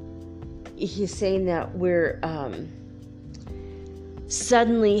he's saying that we're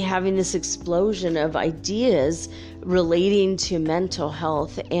suddenly having this explosion of ideas relating to mental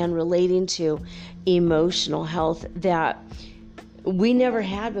health and relating to emotional health that we never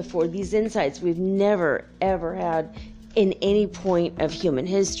had before. These insights we've never, ever had in any point of human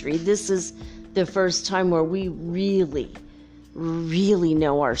history. This is the first time where we really, really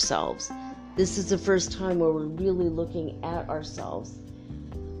know ourselves. This is the first time where we're really looking at ourselves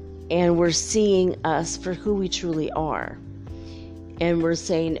and we're seeing us for who we truly are. And we're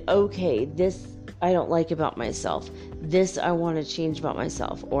saying, okay, this I don't like about myself. This I want to change about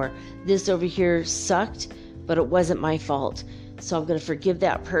myself. Or this over here sucked, but it wasn't my fault. So I'm going to forgive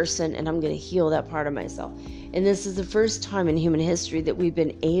that person and I'm going to heal that part of myself. And this is the first time in human history that we've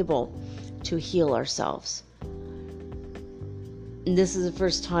been able to heal ourselves. And this is the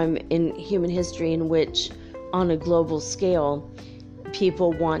first time in human history in which, on a global scale,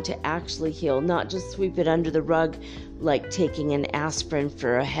 people want to actually heal, not just sweep it under the rug like taking an aspirin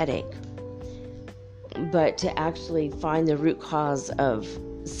for a headache. but to actually find the root cause of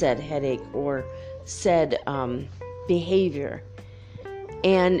said headache or said behavior.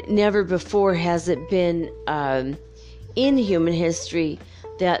 And never before has it been in human history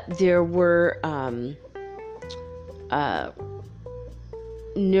that there were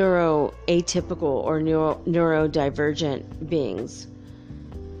neuroatypical or neurodivergent beings.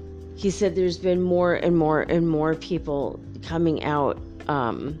 He said there's been more and more and more people coming out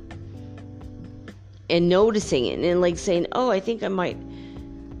and noticing it and like saying, oh, I think I might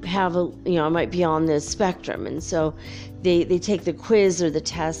have I might be on this spectrum. And so they take the quiz or the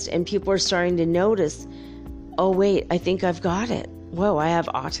test, and people are starting to notice, oh wait, I think I've got it. Whoa, I have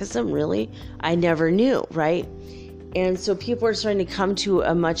autism? Really? I never knew, right? And so people are starting to come to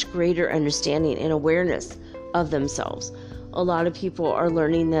a much greater understanding and awareness of themselves. A lot of people are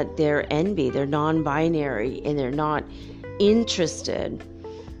learning that they're NB, they're non-binary, and they're not interested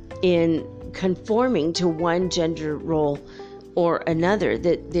in conforming to one gender role or another,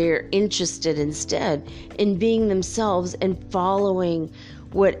 that they're interested instead in being themselves and following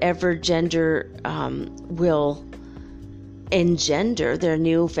whatever gender will engender their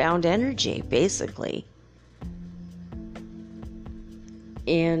newfound energy, basically.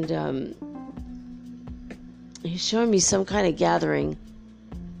 And he's showing me some kind of gathering.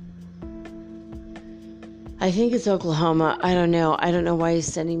 I think it's Oklahoma. I don't know. I don't know why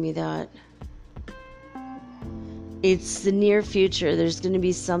he's sending me that. It's the near future. There's going to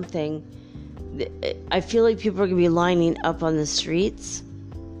be something. I feel like people are going to be lining up on the streets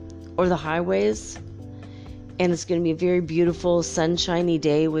or the highways. And it's going to be a very beautiful, sunshiny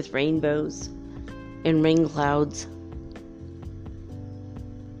day with rainbows and rain clouds.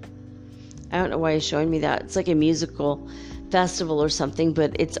 I don't know why he's showing me that. It's like a musical festival or something,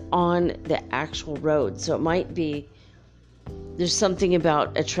 but it's on the actual road. So it might be there's something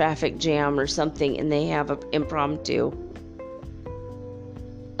about a traffic jam or something, and they have an impromptu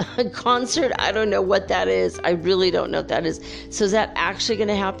concert. I don't know what that is. I really don't know what that is. So is that actually going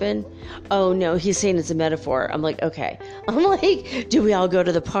to happen? Oh no, he's saying it's a metaphor. I'm like, okay. I'm like, do we all go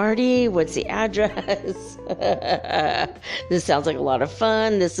to the party? What's the address? This sounds like a lot of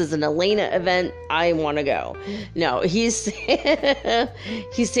fun. This is an Elena event. I want to go. No, he's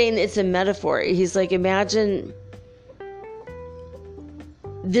he's saying it's a metaphor. He's like, imagine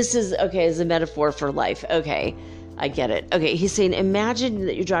this is okay, is a metaphor for life. Okay. I get it. Okay, he's saying, imagine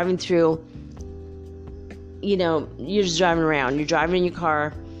that you're driving through, you're just driving around. You're driving in your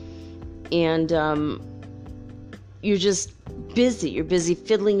car, and you're just busy. You're busy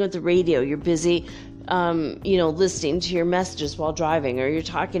fiddling with the radio. You're busy, listening to your messages while driving, or you're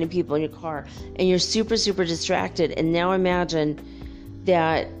talking to people in your car, and you're super, super distracted. And now imagine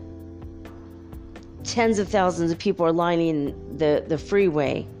that tens of thousands of people are lining the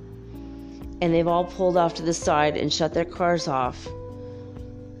freeway, and they've all pulled off to the side and shut their cars off.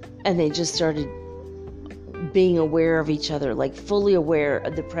 And they just started being aware of each other, like fully aware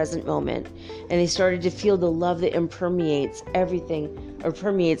of the present moment. And they started to feel the love that permeates everything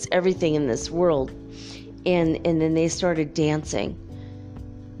in this world. And then they started dancing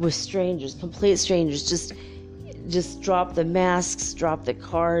with strangers, complete strangers. Just drop the masks, drop the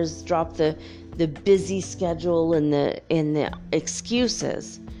cars, drop the busy schedule and the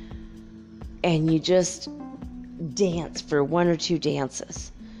excuses. And you just dance for one or two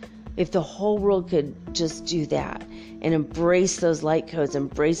dances. If the whole world could just do that and embrace those light codes,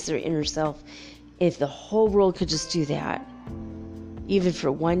 embrace their inner self, if the whole world could just do that, even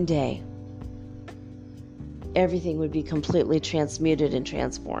for one day, everything would be completely transmuted and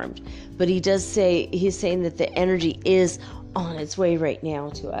transformed. But he's saying that the energy is on its way right now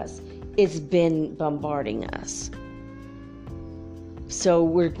to us. It's been bombarding us. So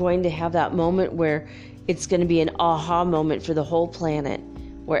we're going to have that moment where it's going to be an aha moment for the whole planet,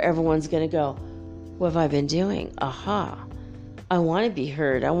 where everyone's going to go, what have I been doing? Aha. I want to be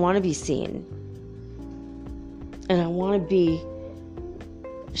heard. I want to be seen. And I want to be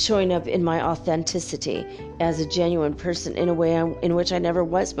showing up in my authenticity as a genuine person in a way in which I never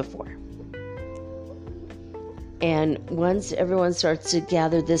was before. And once everyone starts to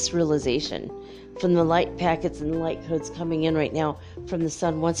gather this realization from the light packets and the light codes coming in right now from the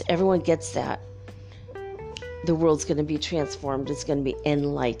sun, once everyone gets that, the world's going to be transformed. It's going to be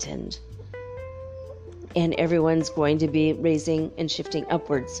enlightened. And everyone's going to be raising and shifting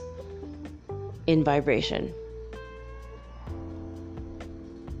upwards in vibration.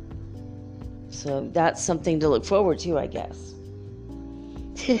 So that's something to look forward to, I guess.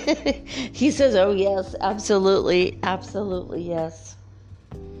 He says, oh yes, absolutely, absolutely, yes.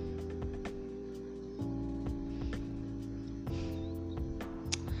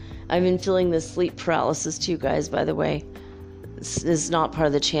 I've been feeling this sleep paralysis too, guys, by the way. This is not part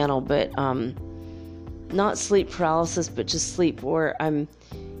of the channel, but not sleep paralysis, but just sleep where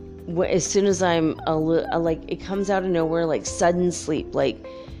as soon as I'm like, it comes out of nowhere, like sudden sleep. Like,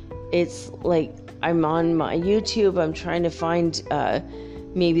 it's like I'm on my YouTube, I'm trying to find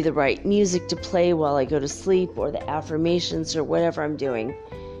maybe the right music to play while I go to sleep, or the affirmations, or whatever I'm doing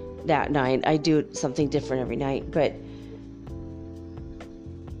that night. I do something different every night, but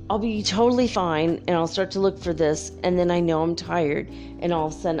I'll be totally fine, and I'll start to look for this, and then I know I'm tired, and all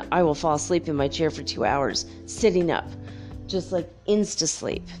of a sudden I will fall asleep in my chair for 2 hours, sitting up, just like insta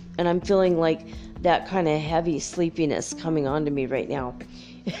sleep. And I'm feeling like that kind of heavy sleepiness coming on to me right now.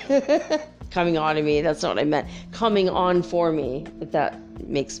 Coming on to me, that's not what I meant. Coming on for me, if that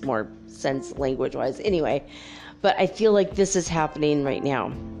makes more sense language-wise. Anyway, but I feel like this is happening right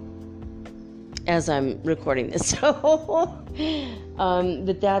now as I'm recording this. So,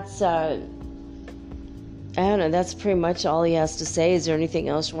 but that's, I don't know, that's pretty much all he has to say. Is there anything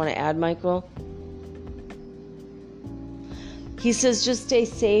else you want to add, Michael? He says, just stay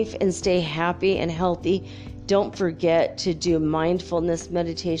safe and stay happy and healthy. Don't forget to do mindfulness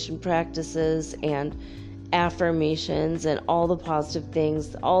meditation practices and affirmations and all the positive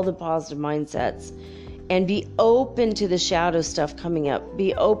things, all the positive mindsets, and be open to the shadow stuff coming up.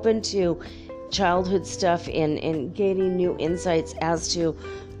 Be open to childhood stuff and gaining new insights as to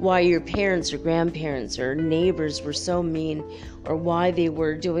why your parents or grandparents or neighbors were so mean, or why they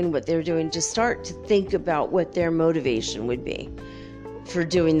were doing what they're doing. Just start to think about what their motivation would be for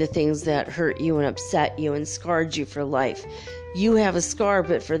doing the things that hurt you and upset you and scarred you for life. You have a scar,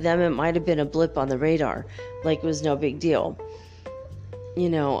 but for them it might have been a blip on the radar, like it was no big deal. You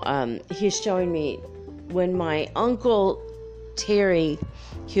know, he's showing me when my uncle Terry,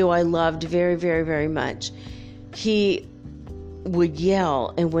 who I loved very, very, very much, he would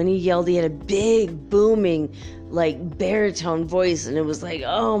yell, and when he yelled, he had a big, booming, like, baritone voice, and it was like,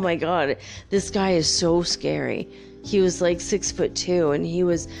 oh my God, this guy is so scary. He was like 6'2", and he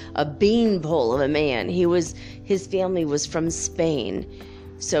was a beanpole of a man. His family was from Spain,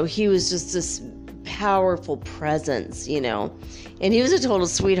 so he was just this powerful presence, you know, and he was a total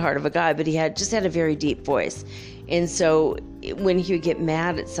sweetheart of a guy, but he just had a very deep voice. And so when he would get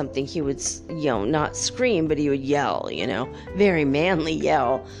mad at something, he would, you know, not scream, but he would yell, you know, very manly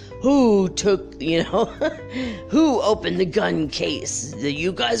yell. Who took, you know, who opened the gun case?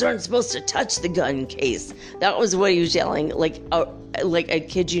 You guys aren't supposed to touch the gun case. That was what he was yelling, like I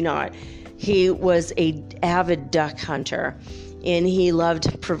kid you not. He was a avid duck hunter, and he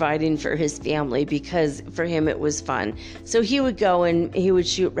loved providing for his family because for him it was fun. So he would go and he would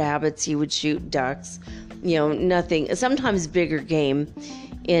shoot rabbits, he would shoot ducks, you know, nothing, sometimes bigger game.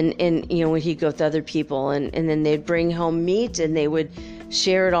 And you know, when he'd go with other people, and then they'd bring home meat and they would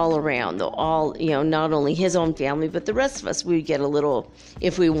share it all around, all, you know, not only his own family, but the rest of us, we would get a little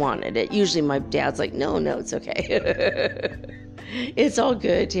if we wanted it. Usually my dad's like, no, it's okay. It's all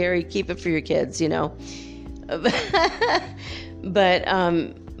good, Terry, keep it for your kids, you know.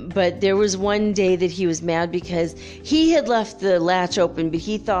 But there was one day that he was mad because he had left the latch open, but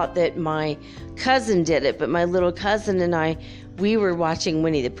he thought that my cousin did it. But my little cousin and I, we were watching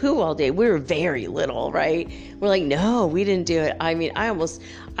Winnie the Pooh all day. We were very little, right? We're like, no, we didn't do it. I mean, I almost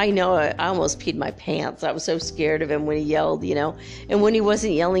peed my pants. I was so scared of him when he yelled, you know. And when he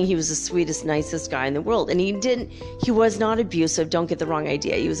wasn't yelling, he was the sweetest, nicest guy in the world. And he was not abusive. Don't get the wrong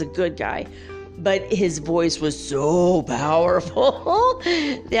idea. He was a good guy. But his voice was so powerful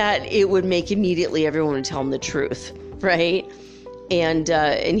that it would make immediately everyone tell him the truth, right? And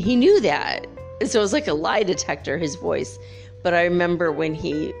he knew that. So it was like a lie detector, his voice. But I remember when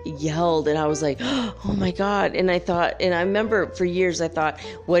he yelled, and I was like, oh my God. And I remember for years I thought,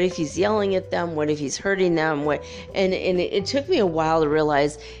 what if he's yelling at them? What if he's hurting them? And it took me a while to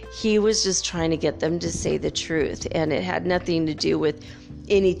realize he was just trying to get them to say the truth. And it had nothing to do with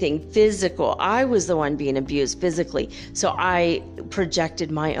anything physical. I was the one being abused physically. So I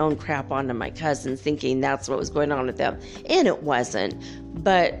projected my own crap onto my cousins, thinking that's what was going on with them. And it wasn't.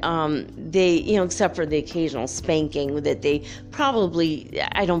 But they, you know, except for the occasional spanking that they probably,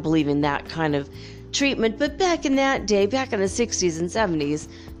 I don't believe in that kind of treatment. But back in that day, back in the 60s and 70s,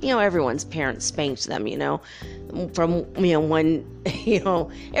 you know, everyone's parents spanked them, you know, from, you know, one, you know,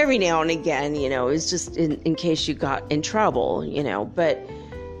 every now and again, you know, it's just in case you got in trouble, you know, but,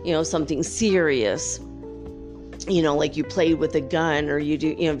 you know, something serious, you know, like you played with a gun, or you do,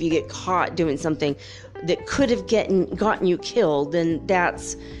 you know, if you get caught doing something that could have gotten you killed, then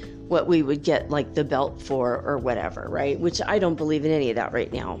that's what we would get like the belt for or whatever, right? Which I don't believe in any of that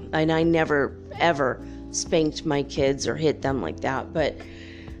right now. And I never, ever spanked my kids or hit them like that. But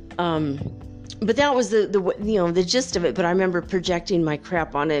But that was the gist of it. But I remember projecting my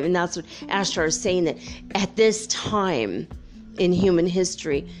crap on it, and that's what Ashtar is saying, that at this time in human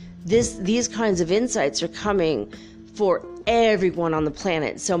history, these kinds of insights are coming for everyone on the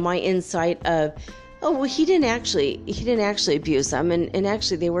planet. So my insight of, oh, well, he didn't actually abuse them, and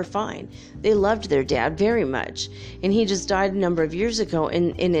actually they were fine. They loved their dad very much, and he just died a number of years ago,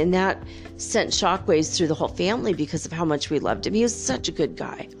 and that sent shockwaves through the whole family because of how much we loved him. He was such a good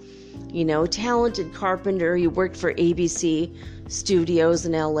guy, talented carpenter. He worked for ABC Studios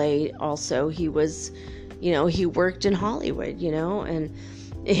in LA. Also, he was, he worked in Hollywood,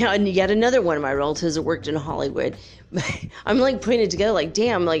 and yet another one of my relatives that worked in Hollywood. I'm like putting it together, like,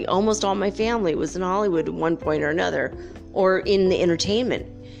 damn, like almost all my family was in Hollywood at one point or another, or in the entertainment,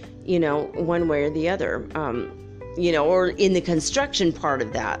 one way or the other, or in the construction part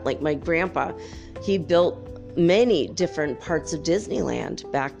of that. Like my grandpa, he built many different parts of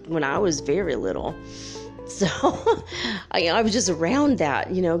Disneyland back when I was very little. So I was just around that,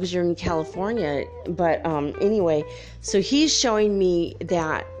 because you're in California. But anyway, so he's showing me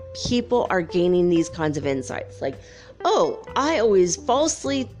that people are gaining these kinds of insights. Like, oh, I always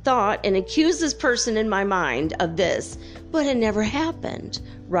falsely thought and accused this person in my mind of this, but it never happened,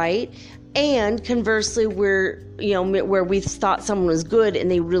 right? And conversely, where we thought someone was good and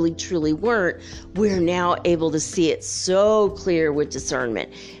they really truly weren't, we're now able to see it so clear with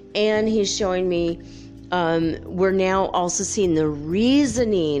discernment. And he's showing me we're now also seeing the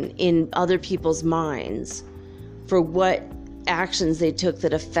reasoning in other people's minds for what actions they took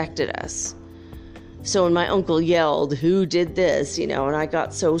that affected us. So when my uncle yelled, "Who did this?" and I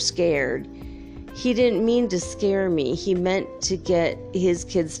got so scared, he didn't mean to scare me. He meant to get his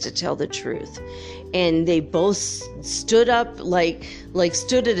kids to tell the truth. And they both stood up, like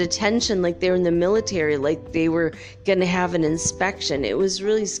stood at attention, like they were in the military, like they were going to have an inspection. It was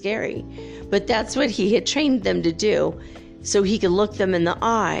really scary. But that's what he had trained them to do, so he could look them in the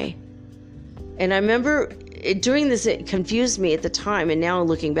eye. And I remember during this, it confused me at the time, and now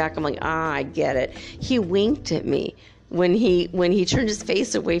looking back, I'm like, I get it. He winked at me when he turned his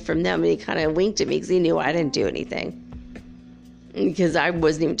face away from them, and he kind of winked at me because he knew I didn't do anything. Because I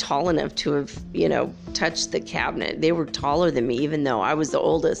wasn't even tall enough to have, touched the cabinet. They were taller than me, even though I was the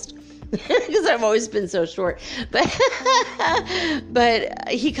oldest. Because I've always been so short. But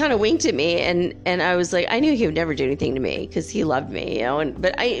he kind of winked at me, and I was like, I knew he would never do anything to me because he loved me,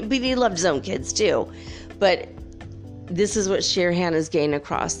 but he loved his own kids too. But this is what Sher-Han is getting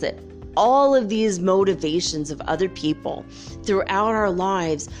across, that all of these motivations of other people throughout our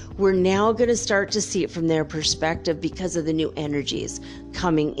lives, we're now going to start to see it from their perspective because of the new energies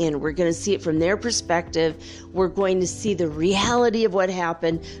coming in. We're going to see it from their perspective. We're going to see the reality of what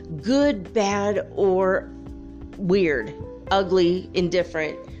happened, good, bad, or weird, ugly,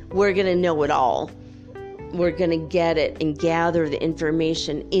 indifferent. We're going to know it all. We're going to get it and gather the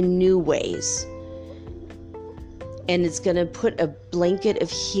information in new ways. And it's going to put a blanket of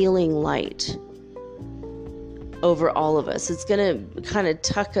healing light over all of us. It's going to kind of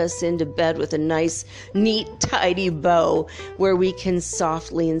tuck us into bed with a nice, neat, tidy bow where we can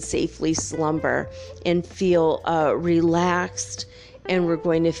softly and safely slumber and feel relaxed, and we're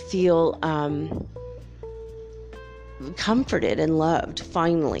going to feel comforted and loved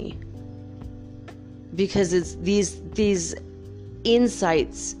finally. Because it's these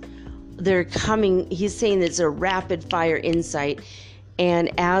insights, they're coming. He's saying it's a rapid fire insight.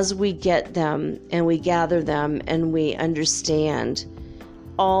 And as we get them and we gather them and we understand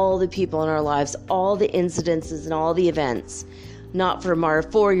all the people in our lives, all the incidences and all the events, not from our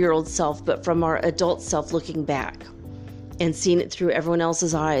 4-year-old self, but from our adult self looking back and seeing it through everyone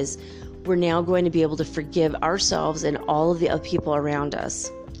else's eyes, we're now going to be able to forgive ourselves and all of the other people around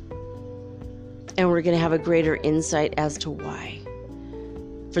us. And we're going to have a greater insight as to why.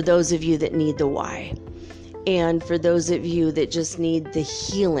 For those of you that need the why. And for those of you that just need the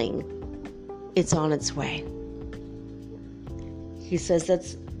healing, it's on its way. He says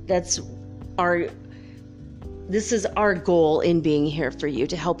this is our goal in being here for you,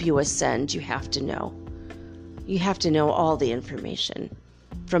 to help you ascend. You have to know. You have to know all the information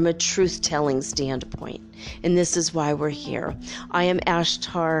from a truth-telling standpoint. And this is why we're here. I am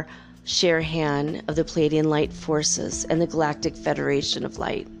Ashtar Sher-Han of the Pleiadian Light Forces and the Galactic Federation of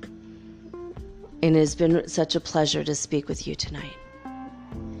Light. And it has been such a pleasure to speak with you tonight.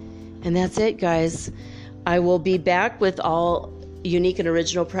 And that's it, guys. I will be back with all unique and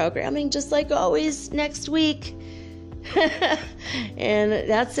original programming, just like always, next week. And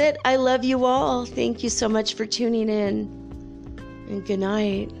that's it. I love you all. Thank you so much for tuning in. And good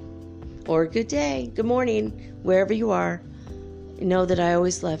night. Or good day. Good morning, wherever you are. know that I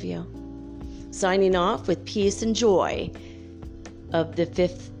always love you. Signing off with peace and joy of the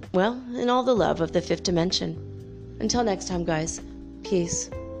fifth, and all the love of the fifth dimension. Until next time, guys, peace.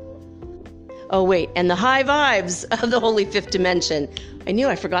 Oh, wait, and the high vibes of the holy fifth dimension. I knew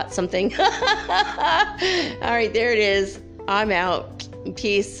I forgot something. All right, there it is. I'm out.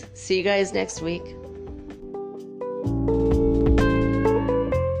 Peace. See you guys next week.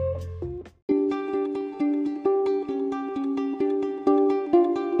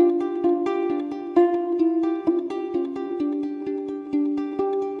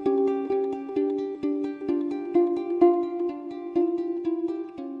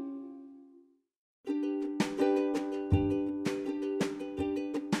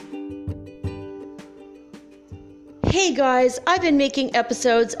 Hey guys, I've been making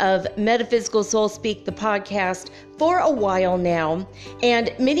episodes of Metaphysical Soul Speak, the podcast, for a while now,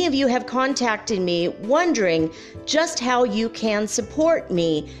 and many of you have contacted me wondering just how you can support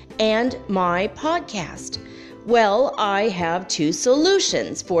me and my podcast. Well, I have two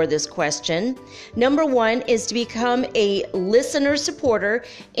solutions for this question. Number one is to become a listener supporter,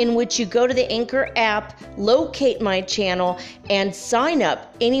 in which you go to the Anchor app, locate my channel, and sign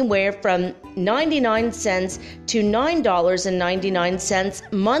up anywhere from 99 cents to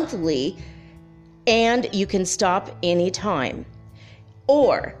 $9.99 monthly, and you can stop anytime.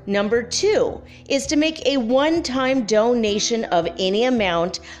 Or number two is to make a one-time donation of any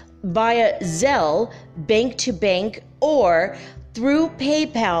amount via Zelle, bank to bank, or through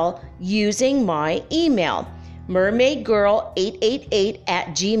PayPal using my email,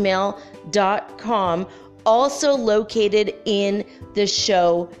 mermaidgirl888@gmail.com, also located in the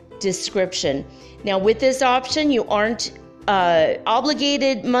show description. Now, with this option, you aren't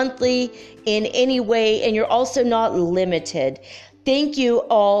obligated monthly in any way, and you're also not limited. Thank you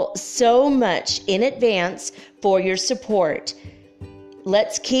all so much in advance for your support.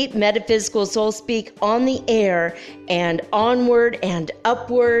 Let's keep Metaphysical Soul Speak on the air and onward and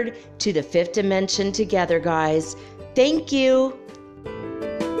upward to the fifth dimension together, guys. Thank you.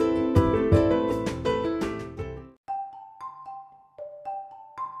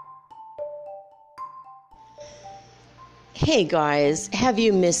 Hey guys, have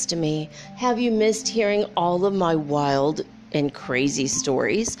you missed me? Have you missed hearing all of my wild and crazy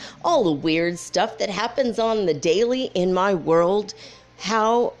stories? All the weird stuff that happens on the daily in my world?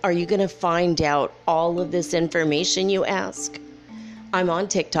 How are you going to find out all of this information, you ask? I'm on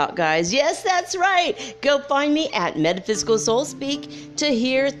TikTok, guys. Yes, that's right. Go find me at Metaphysical Soul Speak to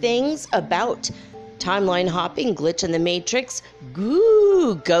hear things about timeline hopping, glitch in the matrix,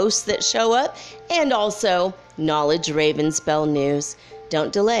 ghosts that show up, and also Knowledge Raven spell news.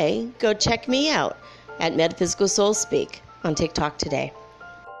 Don't delay. Go check me out at Metaphysical Soul Speak on TikTok today.